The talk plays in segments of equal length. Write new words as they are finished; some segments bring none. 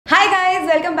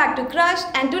welcome back to Crush,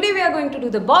 and today we are going to do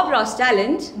the Bob Ross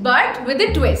challenge, but with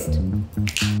a twist.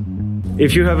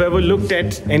 If you have ever looked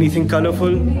at anything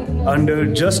colorful under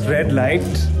just red light,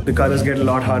 the colors get a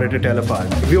lot harder to tell apart.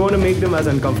 We want to make them as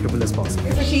uncomfortable as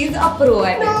possible. So she's a pro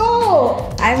at it.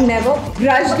 No! I've never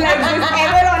brushed like this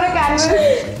ever on a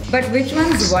canvas. But which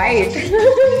one's white?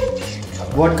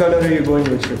 What color are you going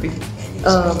with, Shruti?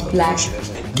 Black.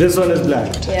 This one is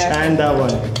black. Yeah. And that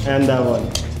one. And that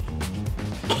one.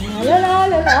 La la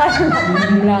la la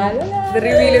la la. The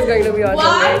reveal is going to be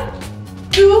awesome.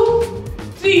 1, 2,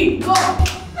 3, go!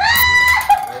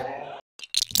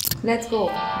 Let's go.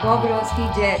 Bob Ross ki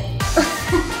jai.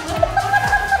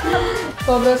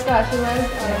 Bob Ross ka Ashirwad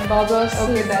and Bob Ross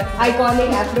that's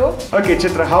iconic afro. Okay,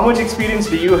 Chitra, how much experience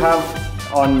do you have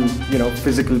on,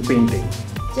 physical painting?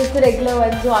 Just the regular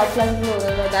ones, so art classes में होता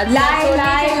था. That's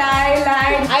Lie.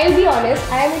 I'll be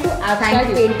honest, I am into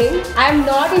abstract painting. I am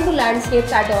not into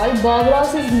landscapes at all. Bob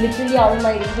Ross is literally out of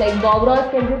my reach. Like Bob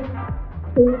Ross can just...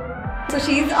 So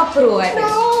she's a pro at it.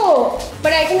 No!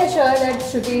 But I can assure that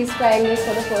Shruti is trying this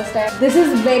for the first time. This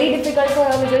is very difficult for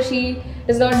her because she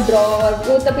does not draw or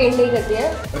both the paint nahi karti hai.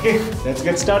 Okay, let's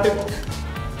get started.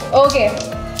 Okay.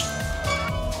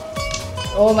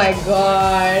 Oh my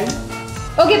god.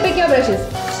 Okay, pick your brushes.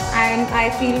 And I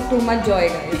feel too much joy,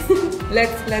 guys.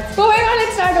 let's. Oh my god,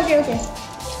 let's start. Okay.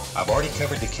 I've already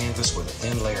covered the canvas with a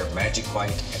thin layer of magic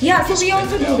white. Yeah, so we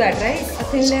also do that, right? A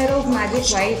thin layer of magic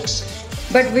white.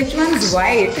 But which one's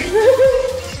white?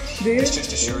 This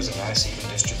just assures a nice even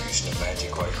distribution of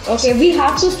magic white. Okay, we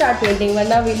have to start painting,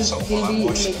 whether we'll be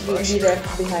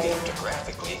left behind.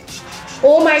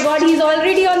 Oh my god, he's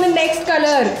already on the next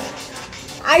color.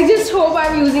 I just hope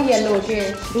I'm using yellow,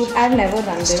 okay? Dude, I've never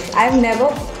done this. I've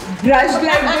never brushed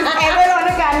like this ever on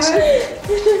a canvas.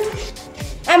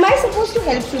 Am I supposed to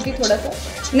help Shruti thoda sa?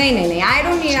 No, I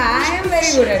don't need. I am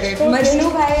very good at it. Majnu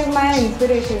Bhai is my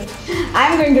inspiration.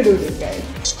 I'm going to do this, guys.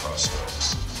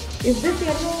 Is this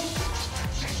yellow?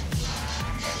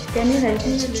 Can you help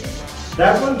me with this?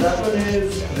 That one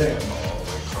is red.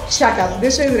 Shut up.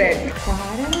 This is red.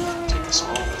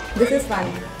 This is fun.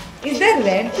 Is there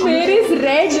red? Where is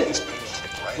red?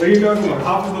 What are you talking about?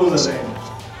 Half of those are red.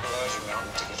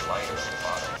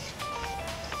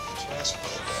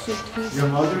 Your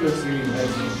mother looks really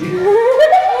nice.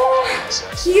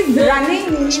 He's running.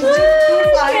 He's too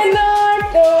fast. Cannot.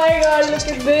 Oh my god, look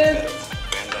at this.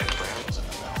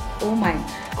 Oh my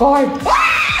god.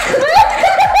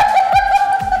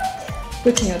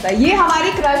 कुछ नहीं होता. ये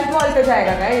हमारी crush ball पे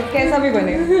जाएगा guys. कैसा भी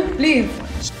बनेगा. Please.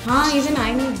 हाँ, even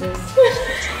I need this.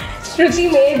 Shruti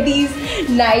made these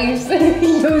knives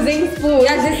using spoons.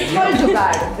 Yeah, this is called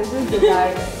जुगाड़. This is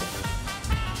जुगाड़.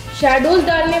 Shadows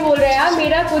डालने बोल रहे हैं यार.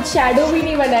 मेरा कुछ shadow भी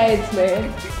नहीं बना है इसमें.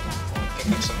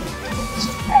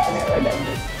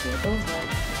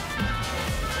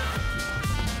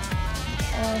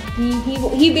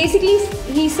 He basically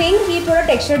he's saying कि थोड़ा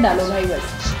texture डालो भाई बस.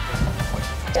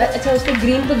 अच्छा उसको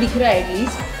green तो दिख रहा है at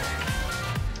least.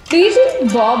 Do you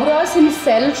think Bob Ross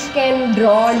himself can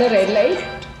draw under red light?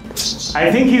 I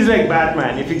think he's like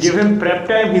Batman. If you give him prep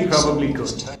time, he probably could.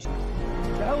 The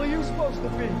hell are you supposed to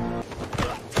be?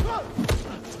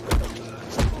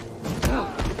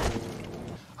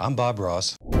 I'm Bob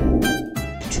Ross.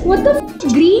 What the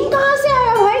green कहाँ से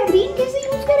आया भाई? Green कैसे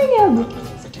use करेंगे अब?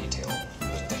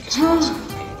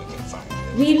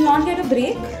 We'll not get a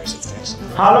break.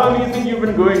 How long do you think you've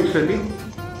been going, Shruti?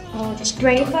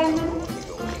 25 minutes.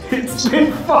 It's been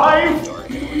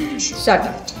 5. Shut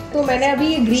up. तो मैंने अभी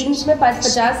ये greens में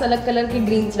 50 अलग कलर के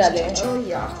greens डाले हैं. Oh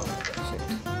yeah.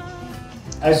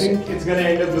 I think it's gonna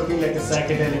end up looking like a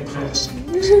psychedelic trip.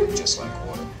 Just like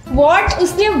water. What?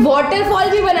 उसने waterfall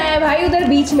भी बनाया है भाई उधर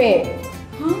बीच में.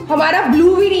 हमारा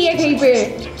blue भी नहीं है कहीं पे.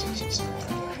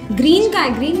 Green का है?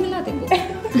 Green मिला तेरे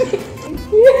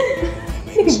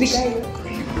This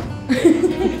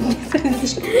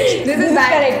is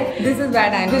bad. Correct. This is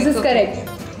bad. I know. This is correct.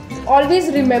 Always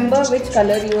remember which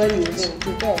color you are using.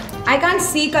 Okay? I can't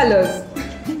see colors.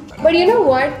 But you know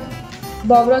what?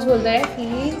 Bob Ross बोलता है कि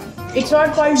it's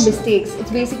not called mistakes.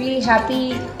 It's basically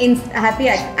happy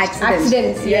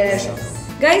Accidents. Yes.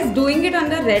 Guys, doing it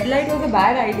under red light was a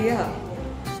bad idea.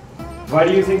 Why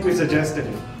do you think we suggested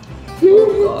it? Oh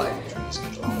god.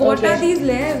 What Okay. are these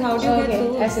layers? How do you get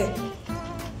those? ऐसे.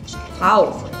 How?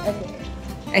 ऐसे.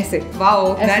 ऐसे. Wow.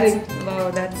 ऐसे.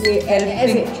 That's ये helping.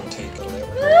 ऐसे.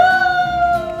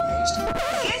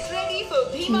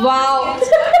 Wow.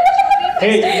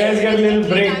 Hey, you guys get a little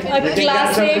break. We can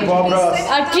catch up to Bob Ross.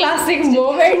 A classic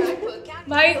moment.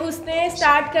 भाई उसने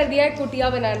start कर दिया है कुटिया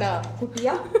बनाना.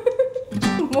 कुटिया?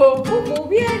 वो वो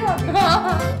भी आएगा.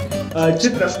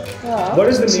 Chitra, what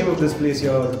is the name of this place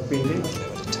you're painting?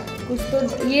 कुछ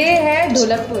तो ये है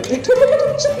Dholakpur.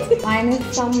 Mine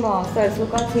is some sarson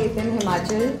ka khet in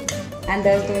Himachal, and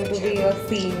there's going to be a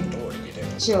scene.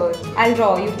 Sure, I'll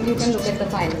draw. You can look at the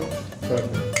final.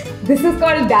 This is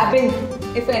called dabbing.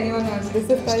 If anyone knows, this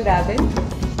is called dabbing.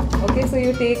 Okay, so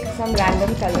you take some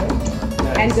random color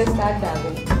and just start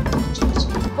dabbing.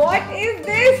 What is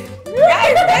this?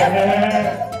 Guys,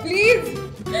 please.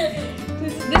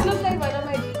 This looks like one of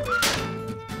my.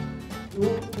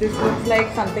 This looks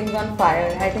like something's on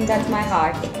fire. I think that's my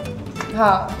heart.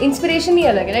 हाँ, inspiration ही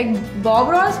अलग है. Like Bob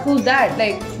Ross, who's that?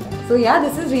 Like. So yeah,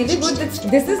 this is really good.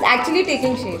 This is actually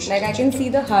taking shape. Like I can see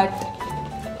the heart,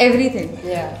 everything.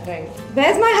 Yeah, right.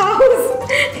 Where's my house?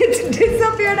 It's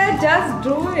disappeared. I just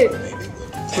drew it.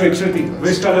 Quick, Shruti,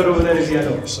 which color over there is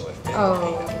yellow?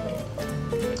 Oh,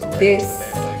 this.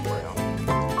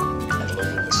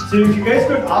 So if you guys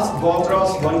could ask Bob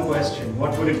Ross one question,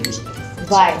 what would it be?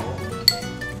 Why?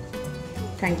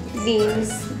 Thank you.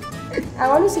 Beans. I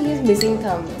want to see his missing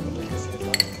thumb.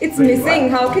 It's missing.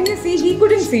 How can you see? He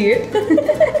couldn't see it.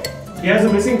 He has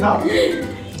a missing thumb.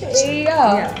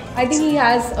 Yeah. I think he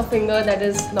has a finger that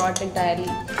is not entirely,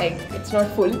 like, it's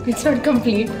not full, it's not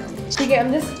complete. Okay,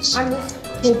 I'm just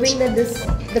hoping that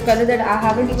the color that I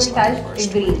haven't even touched is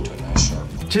green.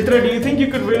 Chitra, do you think you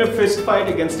could win a fist fight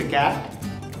against a cat?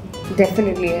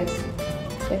 Definitely yes.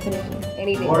 Definitely.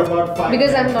 Anything. What about fight?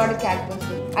 Because I'm not a cat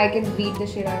person. I can beat the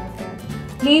shit out of cat.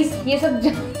 Please, ये सब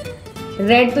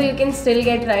red तो you can still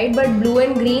get right, but blue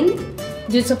and green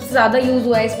जो सबसे ज़्यादा use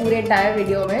हुआ है इस पूरे entire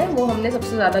वीडियो में, वो हमने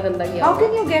सबसे ज़्यादा गंदा किया. How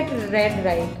can you get red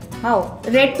right? How?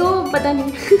 Red तो पता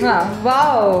नहीं. हाँ. Wow.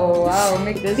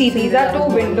 See, these are two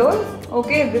windows.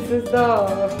 Okay, this is the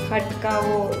hut का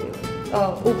वो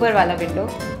ऊपर वाला window.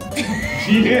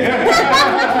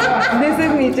 This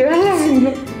is नीचे वाला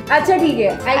window. अच्छा ठीक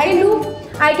है.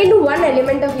 I can do one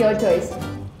element of your choice.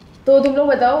 तो तुम लोग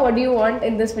बताओ what do you want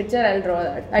in this picture? I'll draw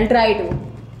that. I'll try to.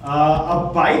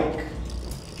 A bike.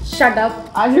 Shut up.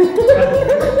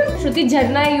 श्रुति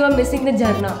झरना है. You are missing the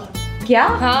झरना. क्या?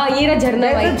 हाँ ये रहा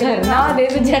झरना भाई. झरना.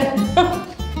 There's a झरना.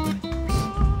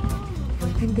 I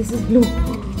think this is blue.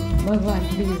 Bhagwan,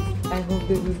 please. I hope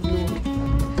this is blue.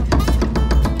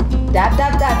 Dab.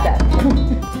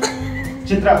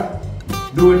 Chitra,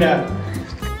 do a dab.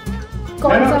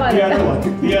 कौन सा वाला?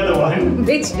 The other one.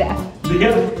 Which dab? The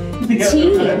other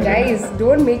Gee, one. guys,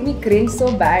 don't make me cringe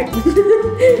so bad.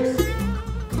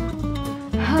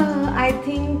 I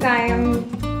think I am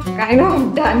kind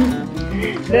of done.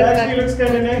 That actually looks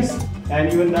kind of nice.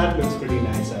 And even that looks pretty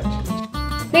nice actually.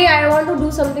 नहीं, I want to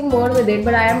do something more with it,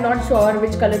 but I am not sure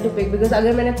which color to pick because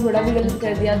अगर मैंने थोड़ा भी गलत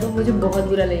कर दिया तो मुझे बहुत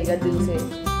बुरा लगेगा दिल से.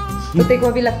 तो तेरे को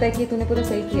अभी लगता है कि तूने पूरा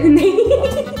सही किया? नहीं.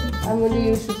 I'm going to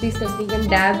use Shruti's technique and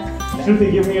dab.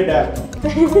 Shruti, give me a dab.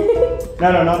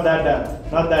 No, not that dab.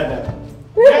 Not that dab.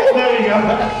 Yeah, there we go.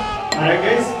 Alright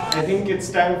guys, I think it's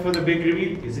time for the big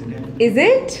reveal. Is it done? Is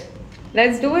it?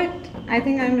 Let's do it. I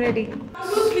think I'm ready.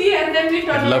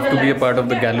 I'd love to be a part of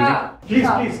the gallery.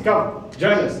 Please, come.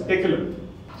 Join us. Take a look.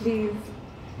 Please.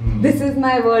 This is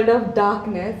my world of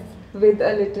darkness with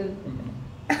a little.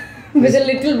 With a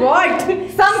little what?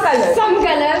 Some color. Some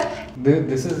color.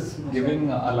 This is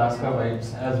giving Alaska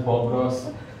vibes, as Bob Ross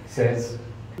says.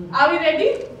 Are we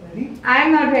ready? I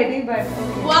am not ready, but.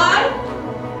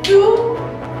 1, 2,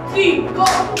 3, go!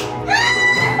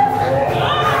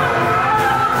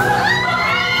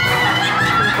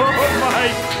 Oh my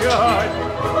god!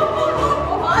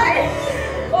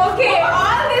 Okay,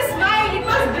 all this while it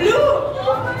was blue.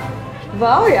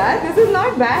 Wow, yeah, this is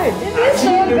not bad. This is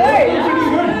so good. Pretty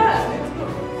good.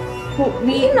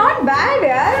 Not bad,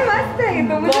 यार मस्त है ये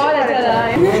तो मुझे बहुत अच्छा रहा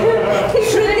है.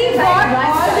 Shruti got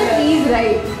all the trees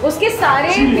right. उसके सारे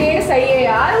पेड़ सही है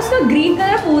यार. उसका green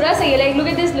color पूरा सही है. Like look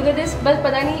at this. बस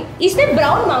पता नहीं इसने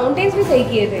brown mountains भी सही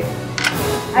किए थे.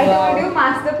 I told you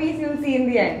masterpiece you'll see in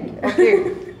the end. Okay.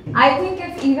 I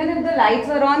think even if the lights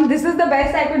were on, this is the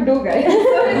best I could do, guys.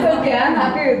 So it's okay. I'm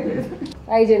happy with this.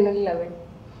 I generally love it.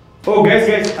 Oh guys,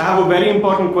 I have a very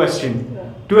important question.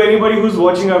 To anybody who's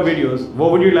watching our videos,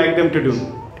 what would you like them to do?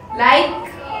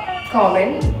 Like,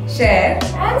 comment, Share.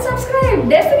 and subscribe.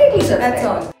 Definitely subscribe. That's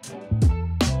all.